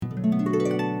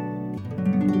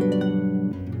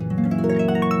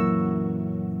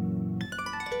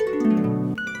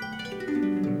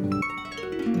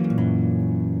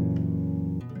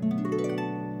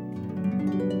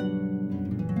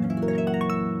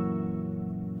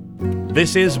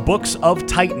This is Books of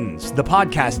Titans, the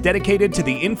podcast dedicated to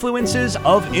the influences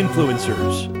of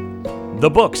influencers. The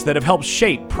books that have helped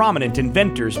shape prominent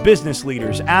inventors, business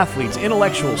leaders, athletes,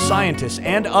 intellectuals, scientists,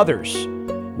 and others.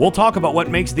 We'll talk about what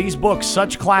makes these books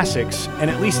such classics, and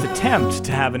at least attempt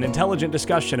to have an intelligent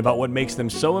discussion about what makes them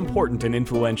so important and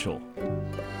influential.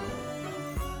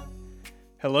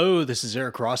 Hello, this is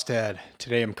Eric Rostad.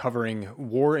 Today I'm covering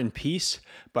War and Peace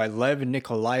by Lev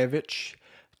Nikolaevich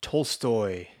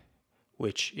Tolstoy,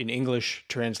 which in English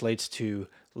translates to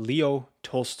Leo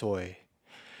Tolstoy.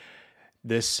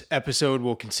 This episode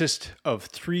will consist of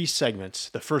 3 segments.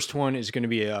 The first one is going to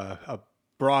be a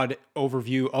broad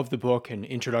overview of the book, an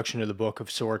introduction to the book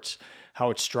of sorts, how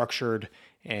it's structured,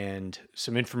 and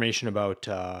some information about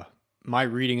my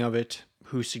reading of it,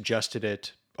 who suggested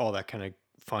it, all that kind of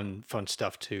fun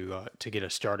stuff to get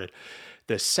us started.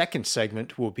 The second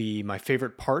segment will be my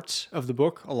favorite parts of the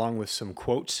book, along with some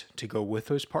quotes to go with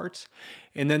those parts.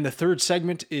 And then the third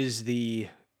segment is the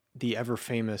ever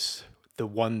famous, the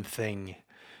one thing,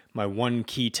 my one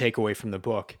key takeaway from the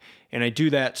book. And I do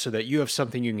that so that you have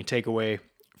something you can take away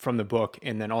from the book,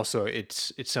 and then also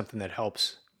it's something that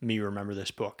helps me remember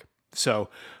this book. So,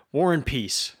 War and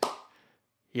Peace.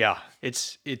 Yeah,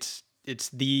 it's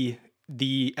the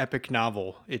epic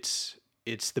novel. It's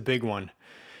the big one.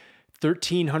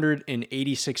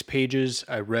 1,386 pages.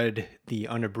 I read the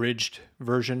unabridged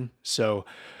version, so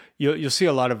you'll see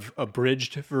a lot of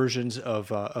abridged versions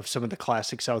of some of the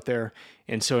classics out there.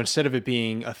 And so instead of it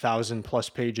being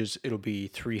 1,000+ pages, it'll be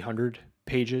 300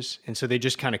 pages. And so they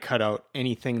just kind of cut out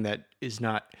anything that is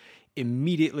not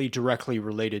immediately directly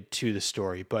related to the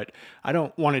story. But I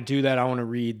don't want to do that. I want to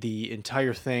read the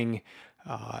entire thing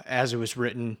as it was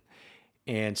written.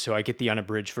 And so I get the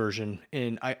unabridged version.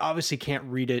 And I obviously can't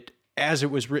read it as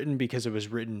it was written because it was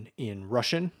written in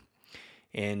Russian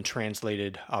and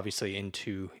translated obviously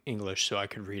into English so I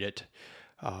could read it.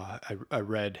 I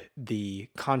read the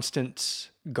Constance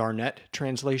Garnett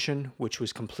translation, which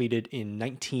was completed in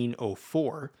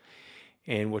 1904.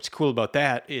 And what's cool about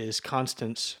that is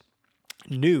Constance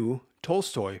knew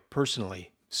Tolstoy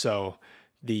personally. So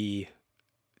the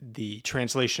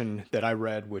translation that I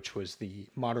read, which was the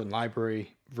Modern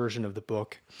Library version of the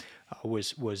book,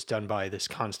 was done by this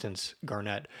Constance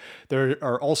Garnett. There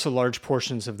are also large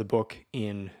portions of the book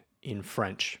in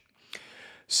French.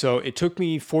 So it took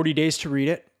me 40 days to read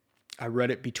it. I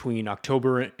read it between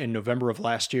October and November of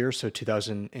last year, so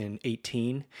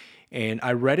 2018. And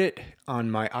I read it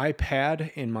on my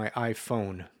iPad and my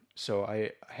iPhone. So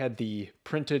I had the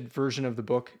printed version of the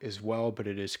book as well, but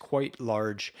it is quite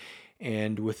large.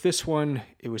 And with this one,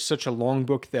 it was such a long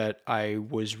book that I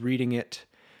was reading it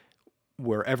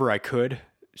wherever I could.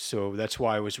 So that's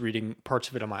why I was reading parts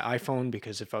of it on my iPhone,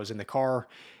 because if I was in the car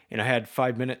and I had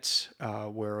 5 minutes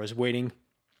where I was waiting,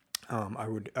 I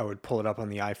would pull it up on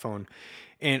the iPhone.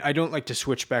 And I don't like to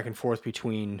switch back and forth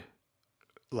between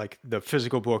like the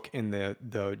physical book and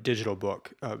the digital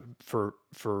book for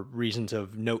reasons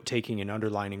of note taking and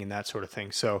underlining and that sort of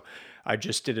thing. So I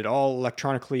just did it all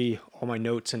electronically. All my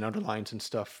notes and underlines and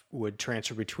stuff would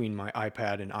transfer between my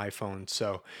iPad and iPhone.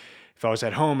 So if I was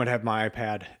at home, I'd have my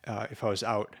iPad. If I was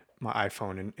out, my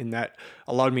iPhone, and that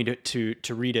allowed me to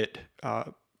read it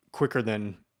quicker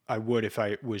than I would if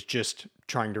I was just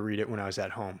trying to read it when I was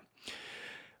at home.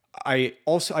 I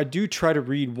do try to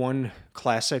read one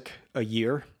classic a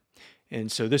year.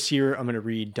 And so this year I'm going to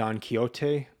read Don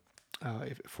Quixote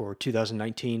for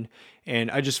 2019. And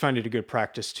I just find it a good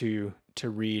practice to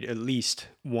read at least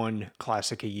one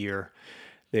classic a year.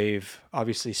 They've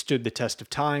obviously stood the test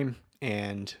of time,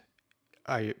 and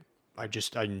I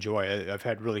enjoy it. I've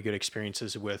had really good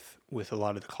experiences with a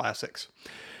lot of the classics.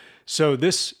 So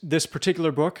this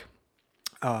particular book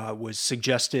was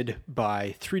suggested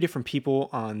by 3 different people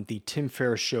on the Tim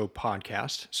Ferriss Show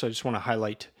podcast. So I just want to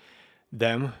highlight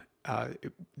them.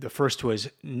 The first was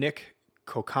Nick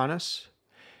Kokonas,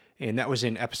 and that was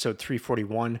in episode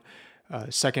 341.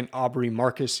 Second, Aubrey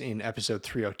Marcus in episode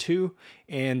 302.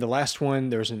 And the last one,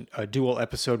 there's a dual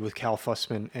episode with Cal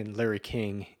Fussman and Larry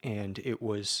King, and it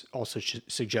was also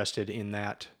suggested in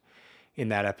that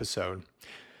episode.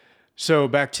 So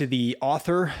back to the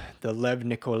author, the Lev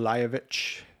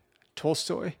Nikolaevich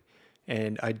Tolstoy,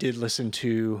 and I did listen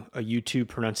to a YouTube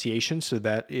pronunciation, so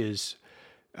that's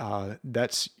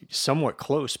somewhat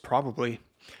close, probably,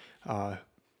 to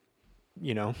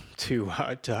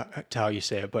how you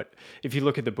say it. But if you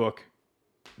look at the book,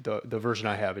 the version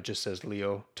I have, it just says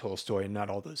Leo Tolstoy, and not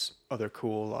all those other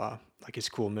cool, like his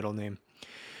cool middle name.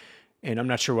 And I'm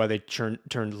not sure why they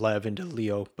turned Lev into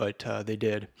Leo, but they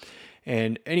did.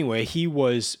 And anyway, he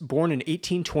was born in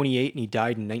 1828 and he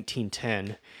died in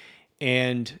 1910.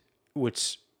 And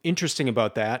what's interesting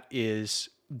about that is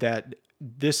that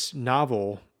this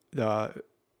novel, the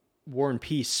War and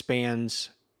Peace,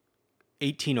 spans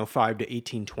 1805 to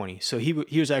 1820. So he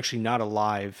was actually not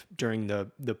alive during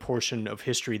the portion of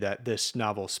history that this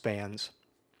novel spans.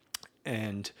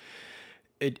 And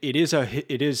it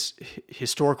is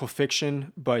historical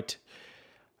fiction, but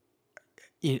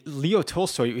Leo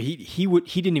Tolstoy, he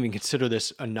didn't even consider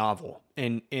this a novel.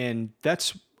 And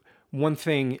that's one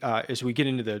thing, as we get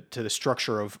into the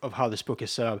structure of how this book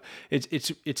is set up.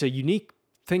 It's a unique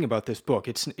thing about this book.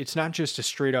 It's not just a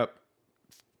straight up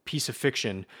piece of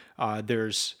fiction.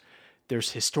 There's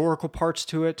historical parts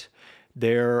to it.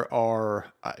 There are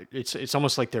it's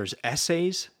almost like there's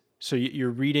essays. So you're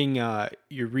reading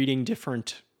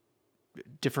different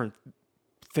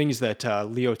things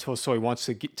that Leo Tolstoy wants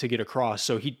to get across.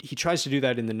 So he tries to do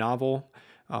that in the novel,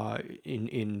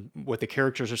 in what the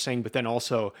characters are saying, but then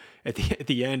also at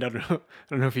the end, I don't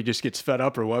know if he just gets fed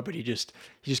up or what, but he just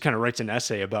kind of writes an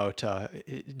essay about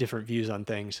different views on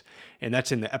things, and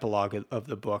that's in the epilogue of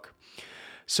the book.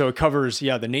 So it covers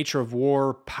the nature of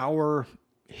war, power,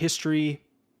 history,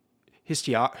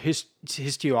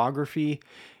 historiography,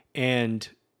 and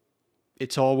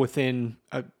it's all within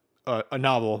a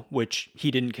novel, which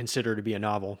he didn't consider to be a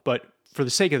novel. But for the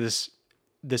sake of this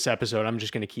episode, I'm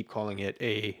just going to keep calling it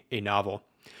a novel.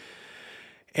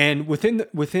 And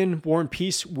within War and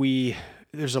Peace,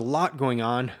 there's a lot going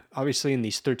on, obviously, in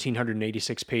these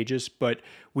 1,386 pages, but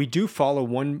we do follow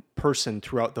one person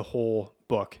throughout the whole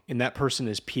book, and that person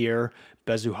is Pierre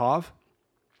Bezukhov.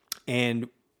 And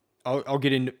I'll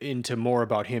get into more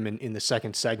about him in the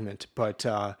second segment, but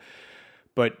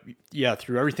yeah,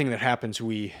 through everything that happens,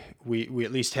 we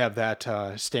at least have that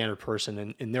standard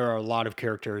person, and there are a lot of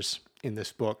characters in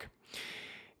this book.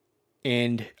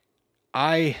 And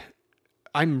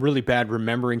I'm really bad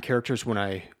remembering characters when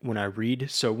I read.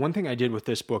 So one thing I did with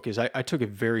this book is I took it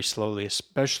very slowly,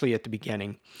 especially at the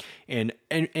beginning. And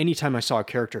anytime I saw a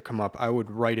character come up, I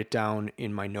would write it down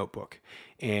in my notebook,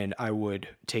 and I would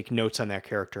take notes on that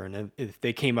character. And then if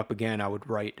they came up again, I would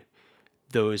write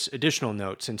those additional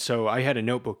notes. And so I had a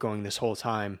notebook going this whole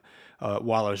time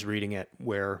while I was reading it,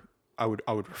 where I would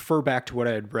refer back to what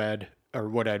I had read or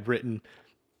what I'd written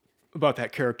about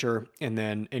that character, and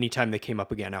then anytime they came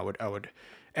up again, I would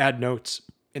add notes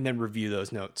and then review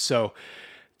those notes. So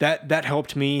that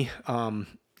helped me, and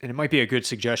it might be a good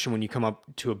suggestion when you come up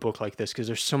to a book like this, because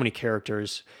there's so many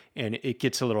characters and it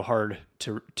gets a little hard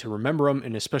to remember them,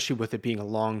 and especially with it being a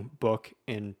long book.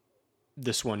 And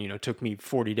this one, took me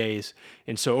 40 days.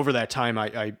 And so over that time,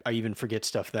 I even forget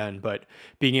stuff then, but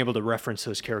being able to reference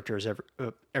those characters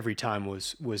every time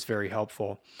was very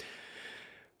helpful.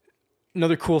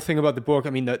 Another cool thing about the book,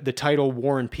 the title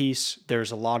War and Peace,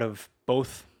 there's a lot of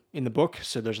both in the book.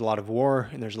 So there's a lot of war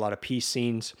and there's a lot of peace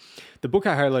scenes. The book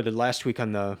I highlighted last week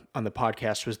on the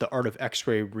podcast was The Art of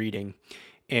X-Ray Reading.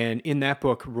 And in that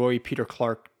book, Roy Peter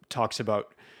Clark talks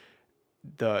about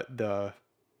the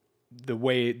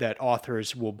way that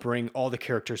authors will bring all the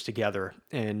characters together.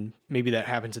 And maybe that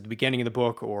happens at the beginning of the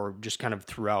book or just kind of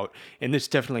throughout. And this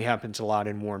definitely happens a lot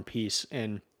in War and Peace.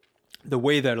 And the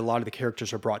way that a lot of the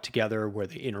characters are brought together, where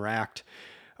they interact,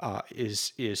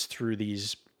 is through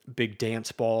these big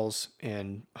dance balls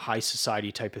and high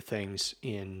society type of things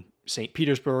in St.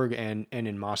 Petersburg and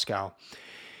in Moscow.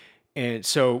 And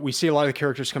so we see a lot of the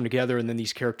characters come together, and then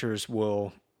these characters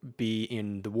will be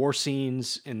in the war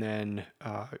scenes, and then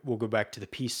we'll go back to the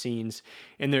peace scenes.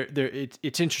 And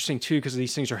it's interesting too, because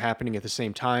these things are happening at the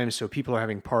same time. So people are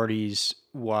having parties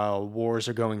while wars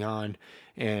are going on,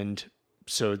 and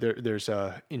so there's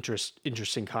a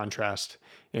interesting contrast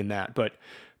in that. But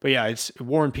yeah, it's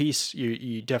War and Peace.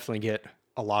 You definitely get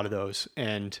a lot of those,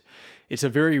 and it's a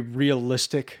very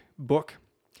realistic book.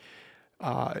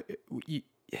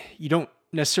 You don't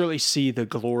necessarily see the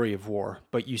glory of war,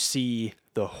 but you see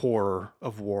the horror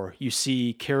of war. You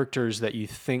see characters that you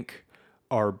think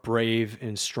are brave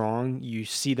and strong. You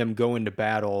see them go into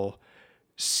battle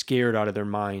scared out of their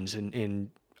minds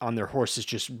and on their horses,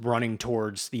 just running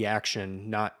towards the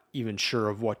action, not even sure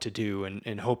of what to do,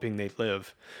 and hoping they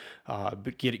live,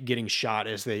 but getting shot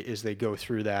as they go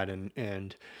through that.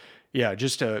 And yeah,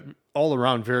 just a all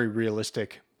around very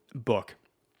realistic book.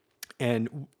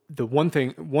 And the one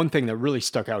thing that really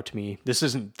stuck out to me, this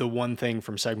isn't the one thing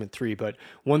from segment 3, but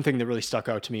one thing that really stuck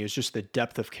out to me is just the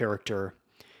depth of character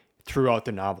throughout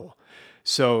the novel.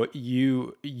 So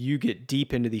you get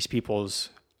deep into these people's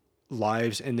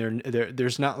lives, and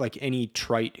there's not like any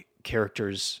trite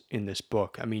characters in this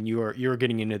book. You're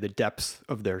getting into the depth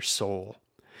of their soul.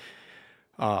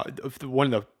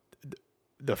 One of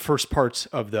the first parts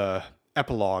of the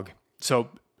epilogue. So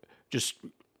just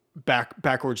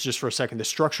backwards just for a second. The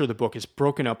structure of the book is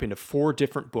broken up into 4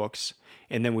 different books,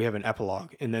 and then we have an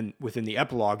epilogue. And then within the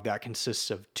epilogue, that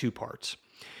consists of 2 parts.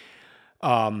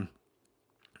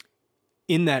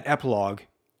 In that epilogue,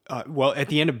 at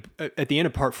the end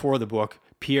of part 4 of the book,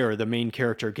 Pierre, the main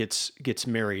character, gets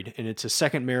married, and it's a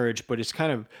second marriage, but it's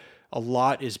kind of a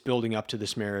lot is building up to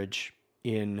this marriage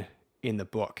in the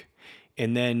book.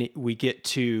 And then we get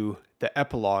to the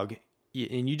epilogue,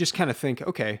 and you just kind of think,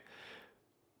 okay,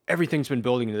 everything's been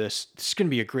building to this. This is going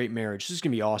to be a great marriage. This is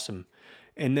going to be awesome.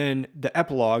 And then the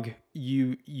epilogue,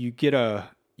 you get a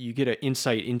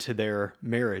insight into their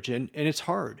marriage, and it's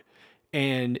hard,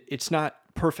 and it's not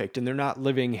perfect, and they're not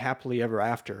living happily ever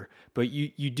after. But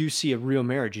you do see a real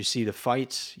marriage. You see the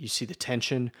fights, you see the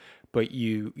tension, but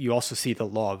you also see the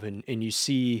love, and you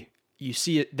see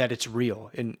it that it's real,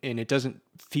 and it doesn't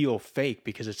feel fake,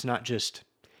 because it's not just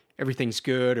everything's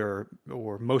good or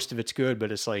most of it's good,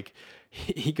 but it's like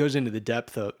he goes into the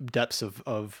depths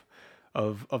of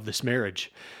this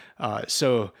marriage.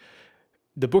 So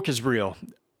the book is real.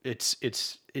 It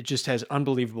just has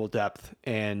unbelievable depth,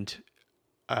 and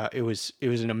it was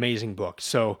an amazing book.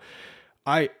 So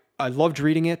I loved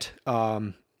reading it.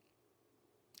 I'm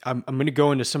going to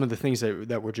go into some of the things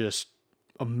that were just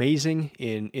amazing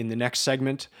in the next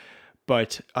segment,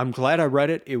 but I'm glad I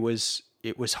read it. It was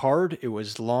hard. It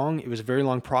was long. It was a very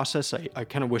long process. I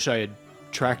kind of wish I had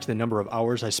tracked the number of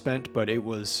hours I spent, but it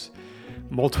was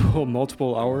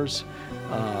multiple hours.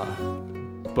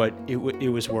 But it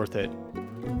was worth it.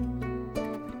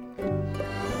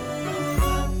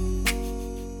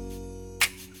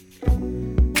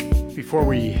 Before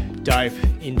we dive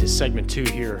into segment 2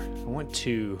 here, I want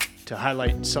to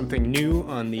highlight something new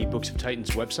on the Books of Titans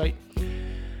website.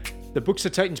 The Books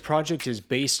of Titans project is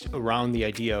based around the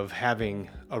idea of having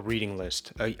a reading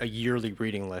list, a yearly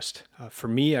reading list. For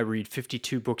me, I read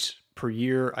 52 books per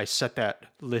year. I set that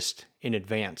list in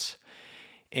advance.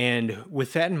 And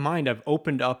with that in mind, I've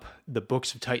opened up the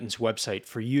Books of Titans website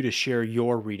for you to share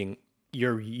your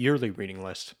yearly reading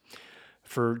list.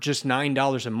 For just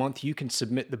 $9 a month, you can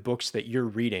submit the books that you're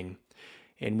reading.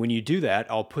 And when you do that,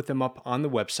 I'll put them up on the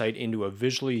website into a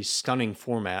visually stunning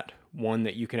format, one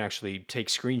that you can actually take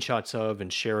screenshots of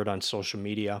and share it on social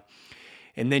media.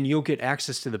 And then you'll get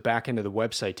access to the back end of the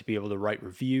website to be able to write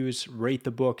reviews, rate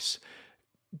the books,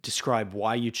 describe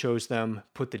why you chose them,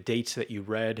 put the dates that you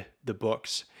read the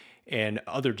books, and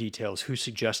other details, who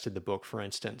suggested the book, for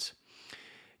instance.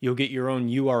 You'll get your own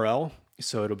URL,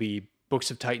 so it'll be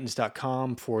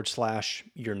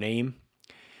booksoftitans.com/your name.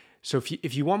 So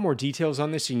if you want more details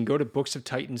on this, you can go to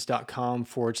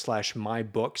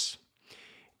booksoftitans.com/mybooks.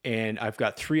 And I've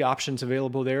got 3 options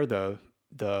available there. The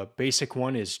basic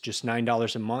one is just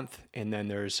 $9 a month. And then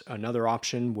there's another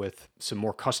option with some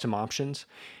more custom options.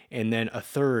 And then a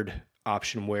third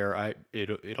option where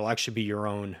it'll actually be your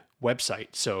own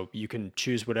website. So you can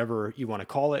choose whatever you want to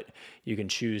call it. You can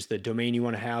choose the domain you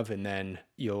want to have, and then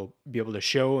you'll be able to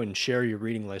show and share your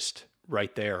reading list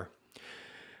right there.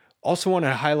 Also want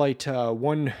to highlight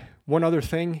one other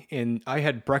thing, and I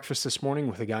had breakfast this morning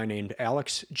with a guy named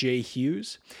Alex J.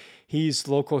 Hughes. He's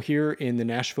local here in the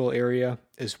Nashville area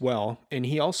as well, and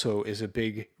he also is a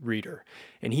big reader.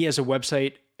 And he has a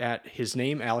website at his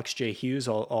name,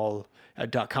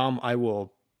 alexjhughes.com. I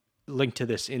will link to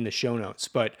this in the show notes,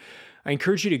 but I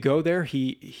encourage you to go there.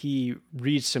 He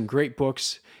reads some great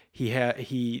books.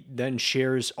 He then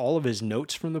shares all of his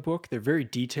notes from the book. They're very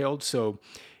detailed, so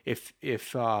if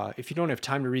you don't have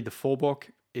time to read the full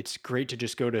book, it's great to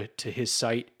just go to his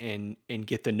site and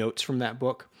get the notes from that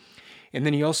book. And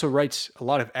then he also writes a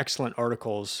lot of excellent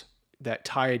articles that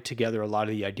tie together a lot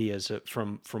of the ideas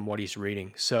from what he's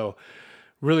reading. So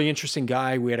really interesting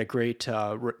guy. We had a great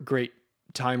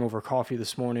time over coffee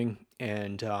this morning,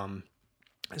 and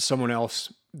someone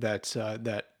else that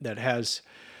has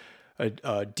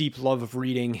a deep love of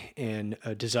reading and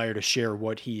a desire to share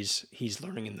what he's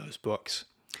learning in those books.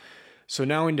 So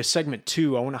now into segment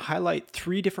 2, I want to highlight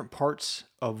 3 different parts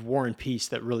of War and Peace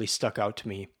that really stuck out to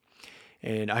me.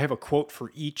 And I have a quote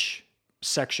for each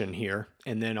section here,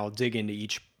 and then I'll dig into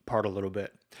each part a little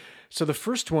bit. So the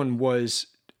first one was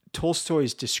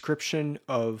Tolstoy's description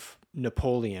of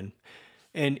Napoleon.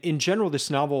 And in general, this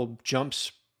novel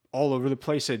jumps all over the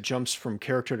place. It jumps from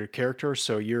character to character.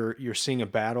 So you're seeing a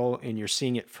battle, and you're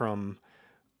seeing it from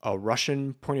a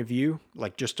Russian point of view,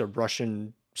 like just a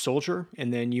Russian soldier,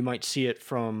 and then you might see it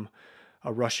from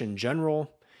a Russian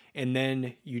general, and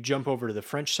then you jump over to the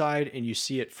French side and you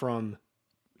see it from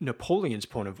Napoleon's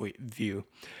point of view.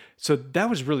 So that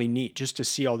was really neat, just to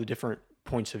see all the different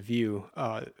points of view.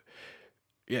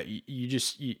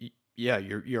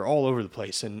 You're all over the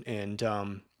place, and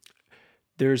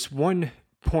There's one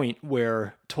point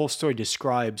where Tolstoy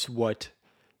describes what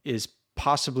is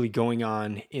possibly going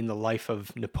on in the life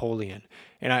of Napoleon.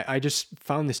 And I just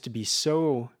found this to be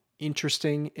so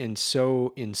interesting and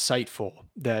so insightful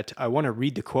that I want to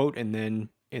read the quote and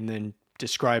then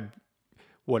describe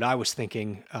what I was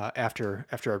thinking after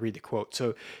I read the quote.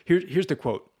 So here's the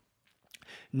quote.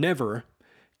 Never,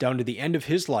 down to the end of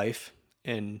his life,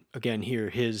 and again here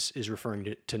his is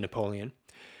referring to Napoleon,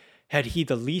 had he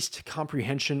the least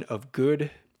comprehension of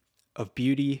good, of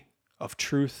beauty, of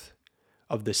truth,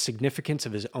 of the significance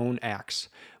of his own acts,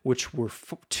 which were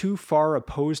too far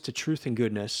opposed to truth and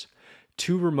goodness,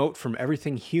 too remote from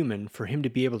everything human for him to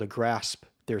be able to grasp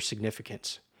their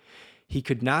significance. He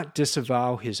could not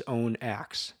disavow his own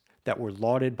acts that were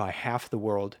lauded by half the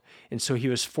world, and so he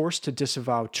was forced to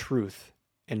disavow truth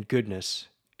and goodness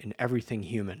in everything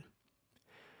human.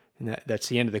 And that's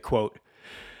the end of the quote.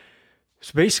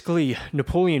 So basically,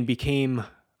 Napoleon became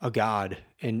a god,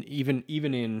 and even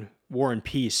in War and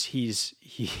Peace,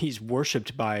 he's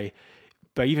worshipped by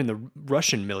even the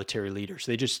Russian military leaders.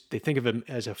 They think of him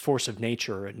as a force of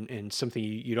nature and something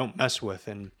you don't mess with.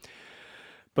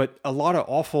 But a lot of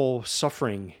awful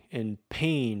suffering and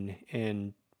pain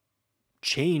and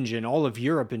change in all of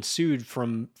Europe ensued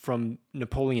from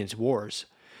Napoleon's wars.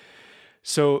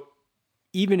 So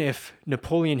even if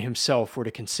Napoleon himself were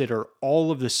to consider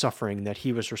all of the suffering that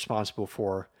he was responsible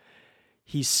for,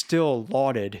 he's still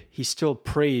lauded, he's still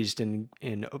praised and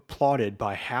applauded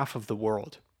by half of the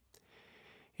world.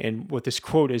 And what this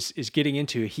quote is getting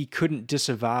into, he couldn't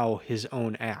disavow his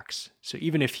own acts. So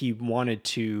even if he wanted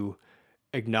to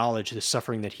acknowledge the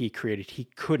suffering that he created, he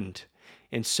couldn't.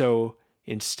 And so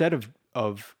instead of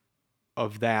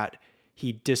that,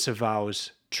 he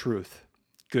disavows truth,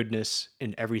 goodness,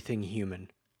 and everything human.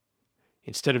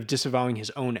 Instead of disavowing his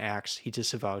own acts, he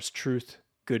disavows truth,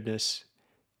 goodness,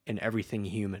 and everything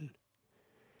human.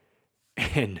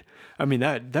 And I mean,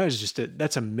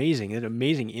 that's amazing. An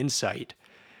amazing insight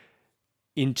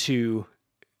into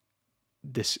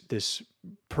this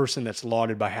person that's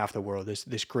lauded by half the world,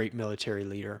 this great military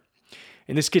leader.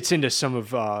 And this gets into some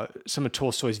of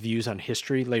Tolstoy's views on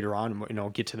history later on, and I'll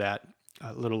get to that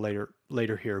a little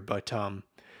later here. But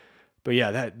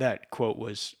yeah, that quote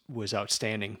was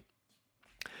outstanding.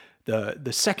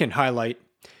 The second highlight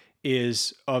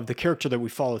is of the character that we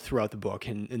follow throughout the book,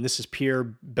 and this is Pierre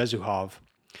Bezukhov.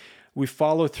 We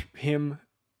follow him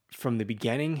from the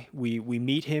beginning. We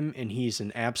meet him, and he's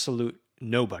an absolute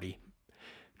nobody.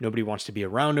 Nobody wants to be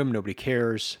around him. Nobody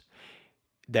cares.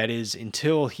 That is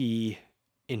until he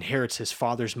inherits his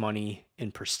father's money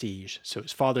and prestige. So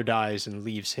his father dies and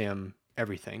leaves him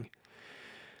everything.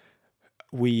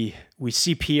 We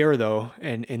see Pierre though,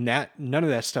 and that none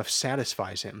of that stuff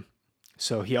satisfies him.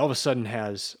 So he all of a sudden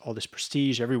has all this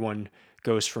prestige. Everyone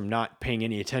goes from not paying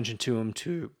any attention to him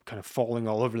to kind of falling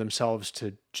all over themselves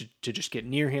to just get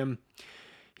near him.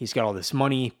 He's got all this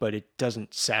money, but it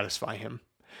doesn't satisfy him.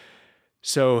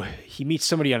 So he meets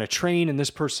somebody on a train, and this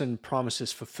person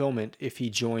promises fulfillment if he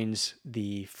joins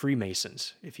the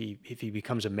Freemasons, if he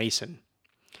becomes a Mason.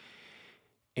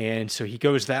 And so he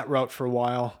goes that route for a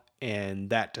while, and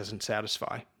that doesn't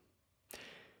satisfy.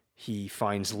 He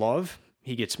finds love,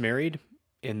 he gets married,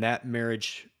 and that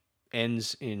marriage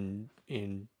ends in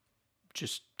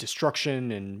just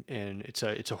destruction, and it's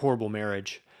a horrible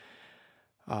marriage.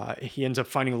 He ends up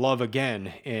finding love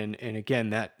again, and again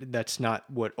that's not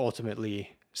what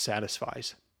ultimately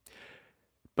satisfies.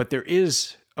 But there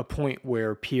is a point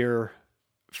where Pierre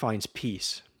finds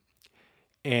peace,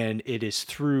 and it is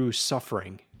through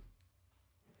suffering.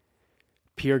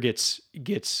 Pierre gets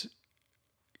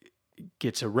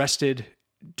arrested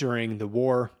during the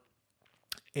war,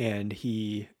 and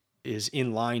he is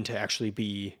in line to actually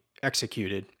be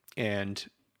executed, and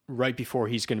right before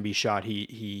he's going to be shot,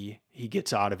 he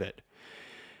gets out of it.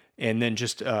 And then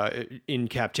just in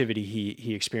captivity,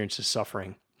 he experiences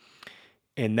suffering.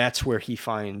 And that's where he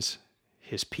finds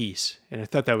his peace. And I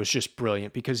thought that was just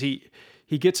brilliant, because he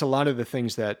gets a lot of the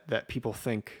things that people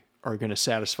think are going to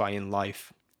satisfy in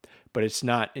life. But it's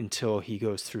not until he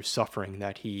goes through suffering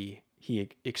that he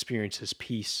experiences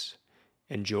peace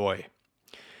and joy.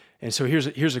 And so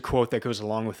here's a quote that goes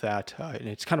along with that, and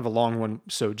it's kind of a long one,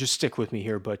 so just stick with me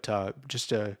here. But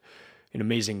just an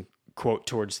amazing quote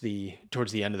towards the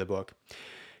end of the book.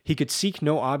 He could seek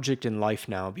no object in life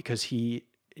now, because he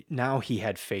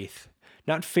had faith,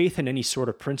 not faith in any sort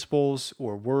of principles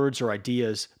or words or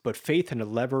ideas, but faith in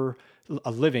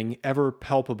a living, ever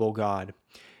palpable God.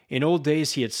 In old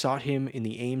days, he had sought him in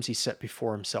the aims he set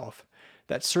before himself.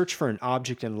 That search for an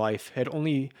object in life had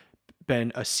only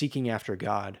been a seeking after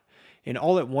God. And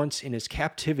all at once in his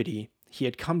captivity, he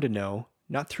had come to know,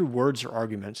 not through words or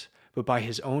arguments, but by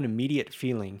his own immediate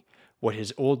feeling, what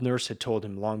his old nurse had told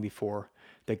him long before,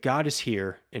 that God is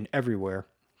here and everywhere.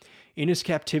 In his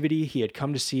captivity, he had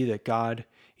come to see that God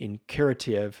in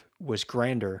Karatev was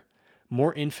grander,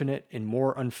 more infinite, and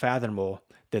more unfathomable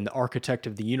than the architect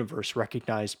of the universe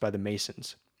recognized by the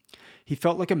Masons. He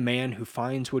felt like a man who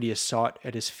finds what he has sought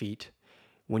at his feet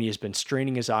when he has been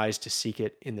straining his eyes to seek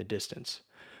it in the distance.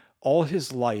 All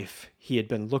his life, he had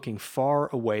been looking far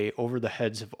away over the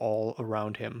heads of all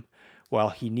around him,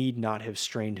 while he need not have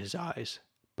strained his eyes,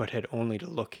 but had only to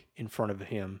look in front of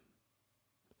him.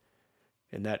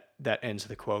 And that ends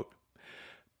the quote.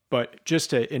 But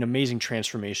just an amazing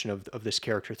transformation of this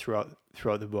character throughout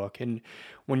the book. And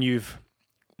when you've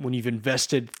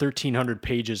invested 1,300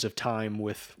 pages of time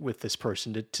with this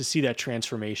person, to see that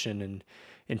transformation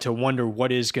and to wonder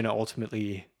what is going to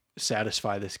ultimately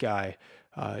satisfy this guy,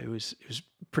 it was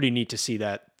pretty neat to see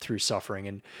that through suffering,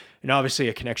 and obviously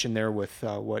a connection there with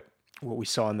what we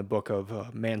saw in the book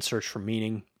of Man's Search for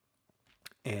Meaning,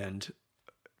 and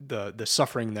the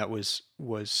suffering that was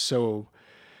so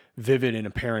vivid and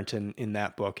apparent in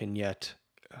that book, and yet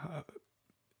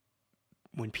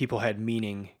when people had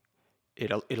meaning,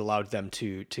 it allowed them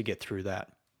to get through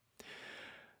that.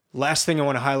 Last thing I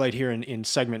want to highlight here in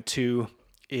segment 2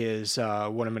 is what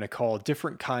I'm going to call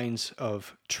different kinds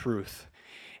of truth.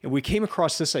 And we came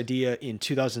across this idea in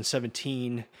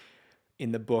 2017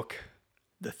 in the book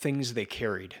The Things They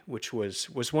Carried, which was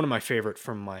one of my favorite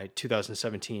from my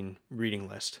 2017 reading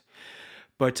list.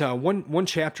 But one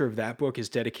chapter of that book is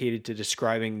dedicated to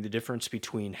describing the difference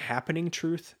between happening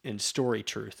truth and story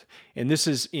truth. And this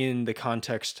is in the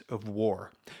context of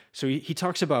war. So he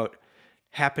talks about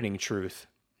happening truth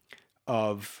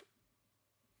of,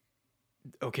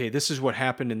 okay, this is what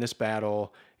happened in this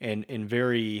battle, and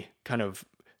very kind of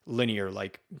linear,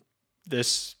 like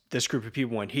this group of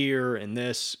people went here, and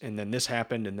then this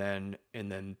happened, and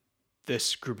then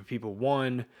this group of people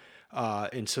won,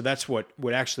 and so that's what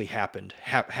actually happened,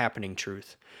 happening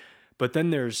truth. But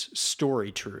then there's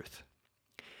story truth,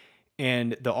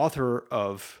 and the author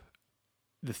of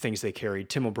The Things They Carried,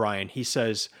 Tim O'Brien, he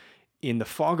says, in the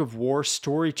fog of war,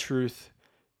 story truth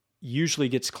usually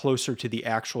gets closer to the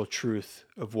actual truth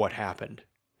of what happened.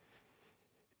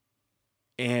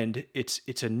 And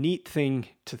it's a neat thing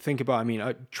to think about. I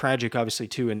mean, tragic, obviously,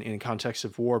 too, in the context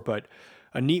of war, but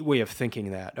a neat way of thinking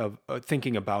that, of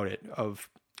thinking about it, of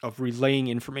relaying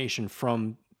information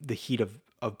from the heat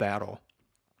of battle.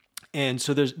 And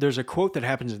so there's a quote that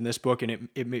happens in this book, and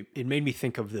it made me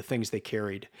think of The Things They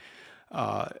Carried.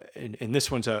 And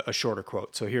this one's a shorter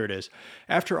quote. So here it is.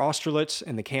 After Austerlitz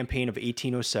and the campaign of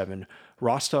 1807,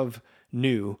 Rostov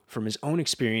knew from his own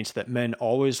experience that men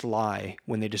always lie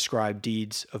when they describe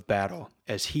deeds of battle,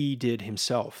 as he did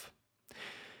himself.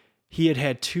 He had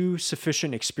had too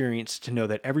sufficient experience to know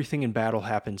that everything in battle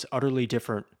happens utterly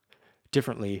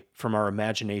differently from our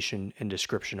imagination and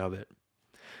description of it.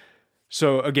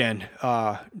 So again,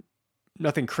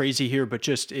 nothing crazy here, but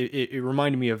just it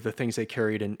reminded me of The Things They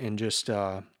Carried, and just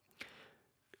if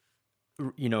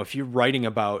you're writing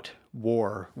about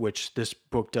war, which this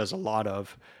book does a lot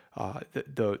of,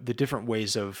 the different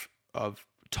ways of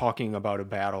talking about a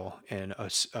battle, and a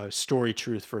story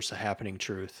truth versus a happening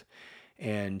truth,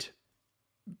 and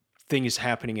things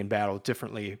happening in battle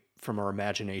differently from our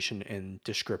imagination and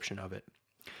description of it.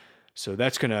 So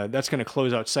that's gonna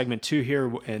close out segment 2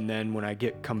 here, and then when I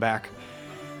come back,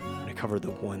 I'm gonna cover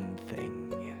the one thing.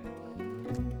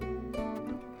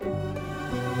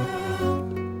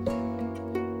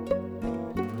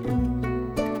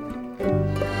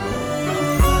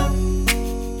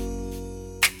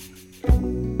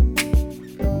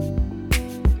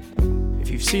 If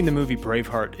you've seen the movie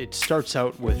Braveheart, it starts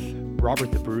out with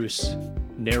Robert the Bruce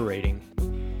narrating,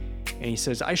 and he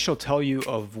says, "I shall tell you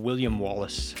of William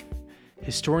Wallace.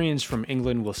 Historians from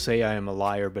England will say I am a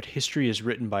liar, but history is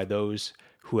written by those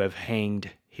who have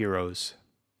hanged heroes."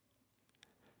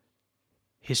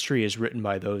 History is written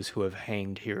by those who have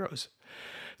hanged heroes.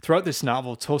 Throughout this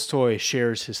novel, Tolstoy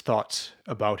shares his thoughts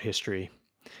about history.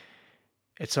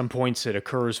 At some points, it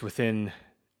occurs within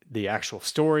the actual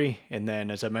story, and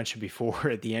then, as I mentioned before,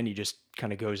 at the end, he just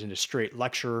kind of goes into straight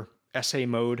lecture, essay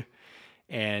mode,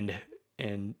 and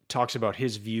talks about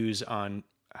his views on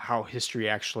how history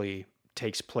actually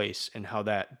takes place and how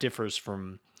that differs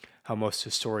from how most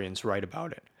historians write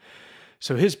about it.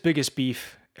 So his biggest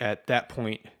beef at that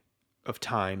point of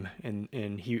time,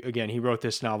 and he wrote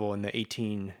this novel in the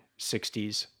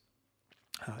 1860s,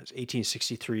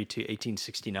 1863 to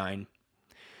 1869.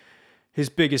 His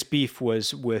biggest beef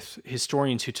was with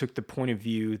historians who took the point of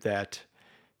view that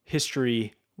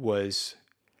history was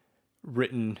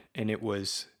written and it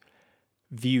was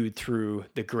viewed through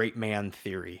the great man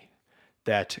theory,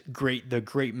 that the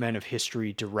great men of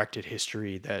history directed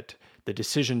history, that the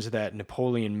decisions that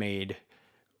Napoleon made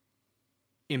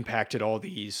impacted all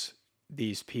these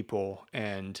people.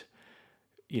 And,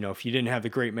 if you didn't have the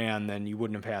great man, then you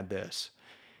wouldn't have had this.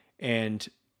 And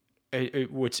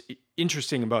what's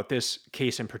interesting about this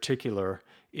case in particular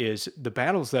is the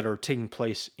battles that are taking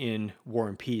place in War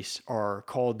and Peace are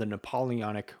called the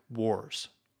Napoleonic Wars.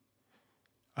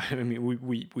 I mean,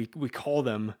 we call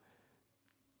them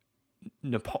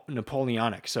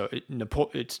Napoleonic. So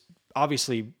it's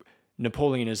obviously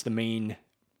Napoleon is the main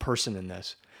person in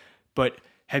this. But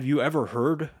have you ever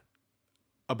heard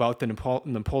about the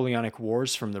Napoleonic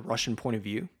Wars from the Russian point of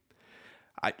view?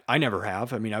 I never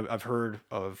have. I mean, I've heard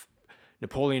of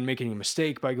Napoleon making a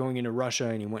mistake by going into Russia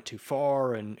and he went too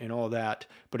far and all that,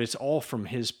 but it's all from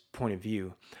his point of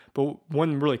view. But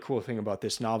one really cool thing about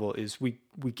this novel is we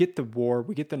get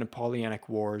the Napoleonic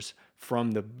Wars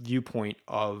from the viewpoint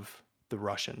of the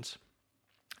Russians.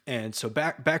 And so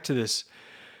back to this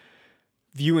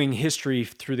viewing history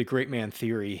through the great man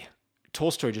theory,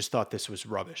 Tolstoy just thought this was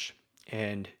rubbish.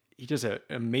 And he does an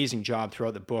amazing job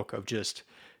throughout the book of just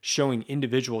showing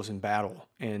individuals in battle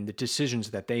and the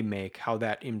decisions that they make, how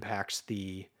that impacts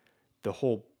the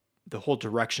whole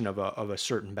direction of a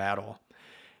certain battle,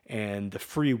 and the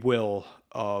free will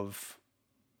of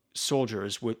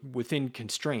soldiers within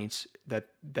constraints, that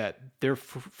their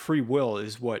free will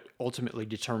is what ultimately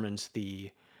determines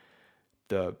the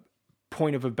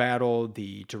point of a battle,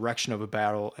 the direction of a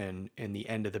battle, and the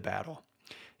end of the battle.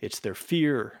 It's their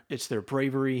fear, it's their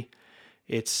bravery,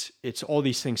 it's all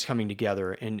these things coming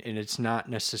together, and it's not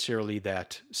necessarily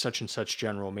that such and such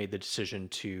general made the decision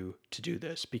to do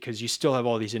this, because you still have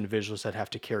all these individuals that have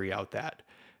to carry out that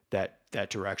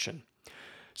direction.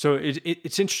 So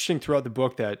it's interesting throughout the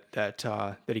book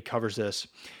that he covers this.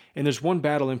 And there's one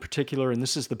battle in particular, and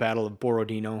this is the Battle of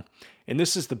Borodino, and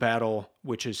this is the battle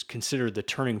which is considered the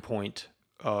turning point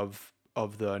of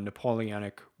the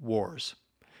Napoleonic Wars,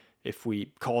 if we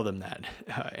call them that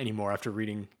anymore after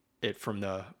reading it from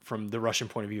the Russian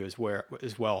point of view as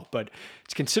well. But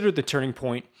it's considered the turning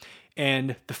point,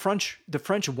 and the French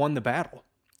won the battle.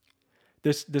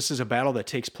 This is a battle that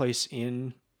takes place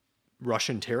in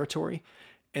Russian territory,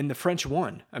 and the French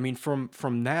won. I mean,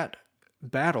 from that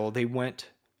battle, they went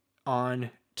on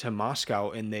to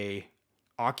Moscow and they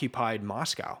occupied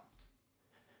Moscow.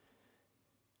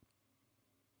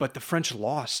 But the French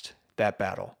lost that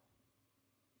battle.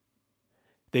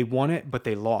 They won it, but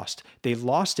they lost. They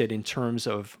lost it in terms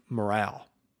of morale.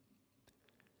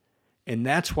 And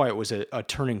that's why it was a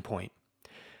turning point.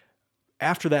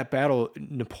 After that battle,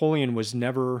 Napoleon was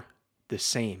never the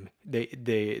same.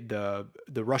 The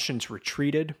Russians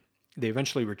retreated. They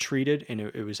eventually retreated, and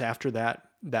it was after that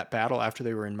battle, after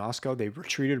they were in Moscow, they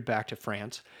retreated back to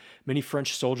France. Many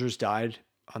French soldiers died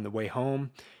on the way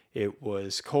home. It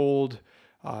was cold.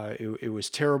 It was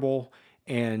terrible.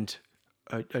 And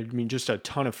I mean, just a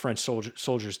ton of French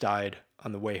soldiers died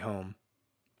on the way home,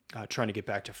 trying to get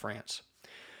back to France.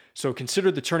 So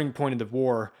considered the turning point of the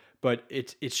war, but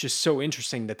it's just so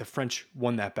interesting that the French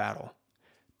won that battle,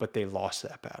 but they lost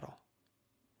that battle.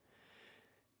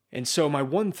 And so my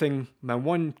one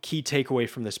key takeaway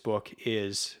from this book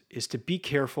is to be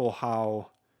careful how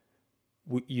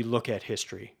you look at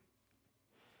history.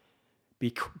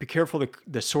 Be careful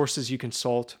the sources you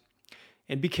consult,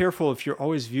 and be careful if you're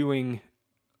always viewing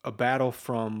a battle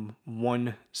from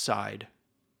one side.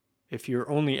 If you're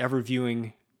only ever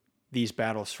viewing these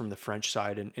battles from the French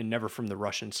side and never from the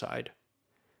Russian side,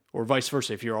 or vice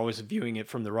versa, if you're always viewing it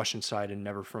from the Russian side and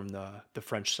never from the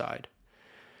French side.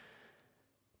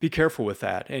 Be careful with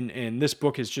that. And this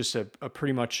book is just a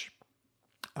pretty much,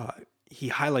 he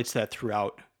highlights that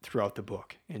throughout the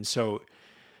book. And so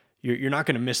you're not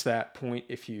going to miss that point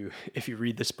if you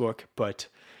read this book, but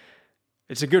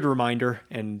it's a good reminder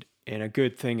and a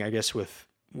good thing, I guess, with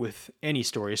any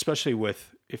story, especially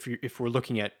if we're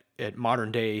looking at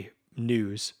modern day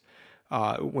news,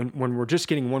 when we're just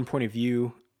getting one point of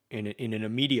view in an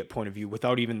immediate point of view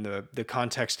without even the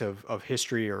context of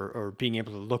history or being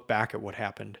able to look back at what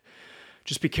happened.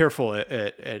 Just be careful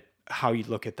at how you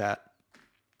look at that.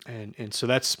 And so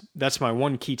that's my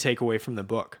one key takeaway from the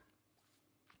book.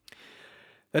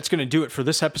 That's going to do it for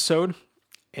this episode.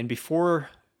 And before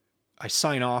I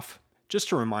sign off,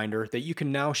 just a reminder that you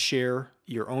can now share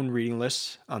your own reading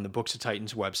lists on the Books of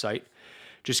Titans website.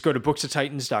 Just go to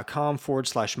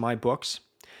booksoftitans.com/mybooks.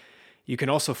 You can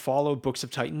also follow Books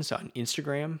of Titans on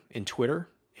Instagram and Twitter,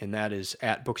 and that is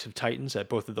 @Books of Titans at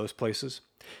both of those places.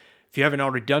 If you haven't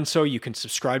already done so, you can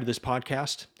subscribe to this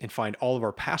podcast and find all of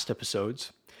our past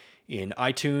episodes in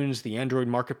iTunes, the Android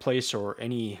Marketplace, or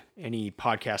any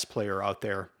podcast player out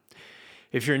there.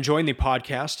 If you're enjoying the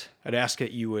podcast, I'd ask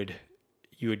that you would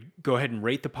go ahead and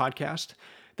rate the podcast.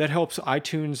 That helps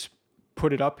iTunes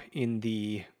put it up in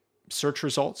the search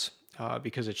results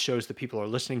because it shows that people are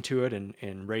listening to it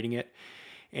and rating it.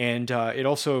 And it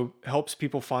also helps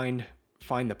people find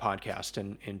the podcast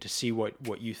and to see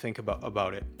what you think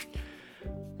about it.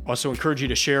 Also encourage you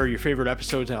to share your favorite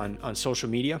episodes on social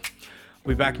media.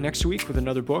 We'll be back next week with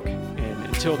another book. And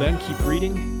until then, keep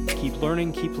reading, keep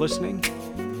learning, keep listening.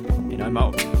 And I'm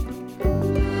out.